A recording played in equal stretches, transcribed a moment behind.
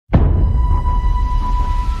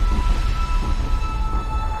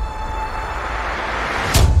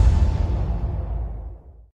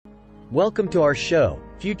Welcome to our show,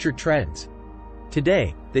 Future Trends.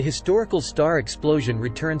 Today, the historical star explosion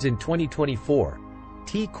returns in 2024.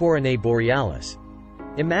 Coronae Borealis.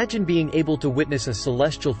 Imagine being able to witness a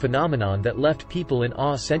celestial phenomenon that left people in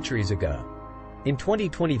awe centuries ago. In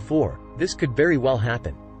 2024, this could very well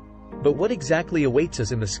happen. But what exactly awaits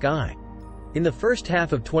us in the sky? In the first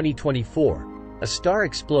half of 2024, a star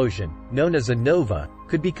explosion, known as a nova,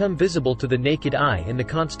 could become visible to the naked eye in the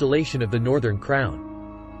constellation of the Northern Crown.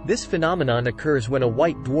 This phenomenon occurs when a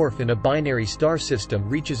white dwarf in a binary star system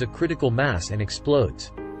reaches a critical mass and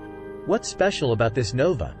explodes. What's special about this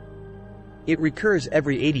nova? It recurs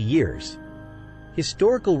every 80 years.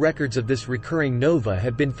 Historical records of this recurring nova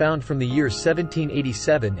have been found from the years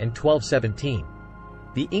 1787 and 1217.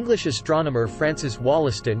 The English astronomer Francis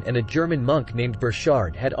Wollaston and a German monk named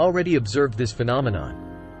Burchard had already observed this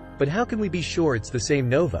phenomenon. But how can we be sure it's the same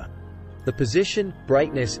nova? The position,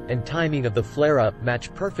 brightness, and timing of the flare-up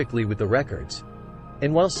match perfectly with the records.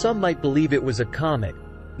 And while some might believe it was a comet,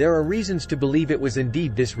 there are reasons to believe it was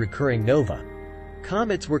indeed this recurring nova.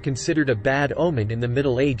 Comets were considered a bad omen in the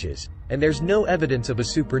Middle Ages, and there's no evidence of a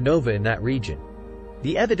supernova in that region.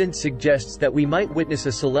 The evidence suggests that we might witness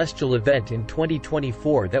a celestial event in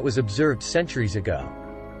 2024 that was observed centuries ago.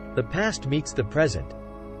 The past meets the present.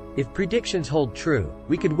 If predictions hold true,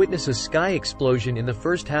 we could witness a sky explosion in the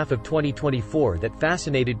first half of 2024 that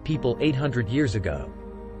fascinated people 800 years ago.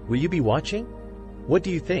 Will you be watching? What do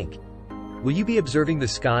you think? Will you be observing the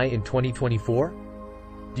sky in 2024?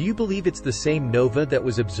 Do you believe it's the same nova that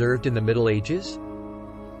was observed in the Middle Ages?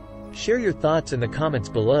 Share your thoughts in the comments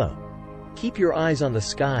below. Keep your eyes on the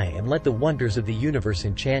sky and let the wonders of the universe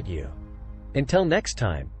enchant you. Until next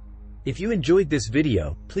time. If you enjoyed this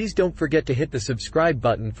video, please don't forget to hit the subscribe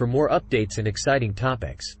button for more updates and exciting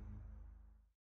topics.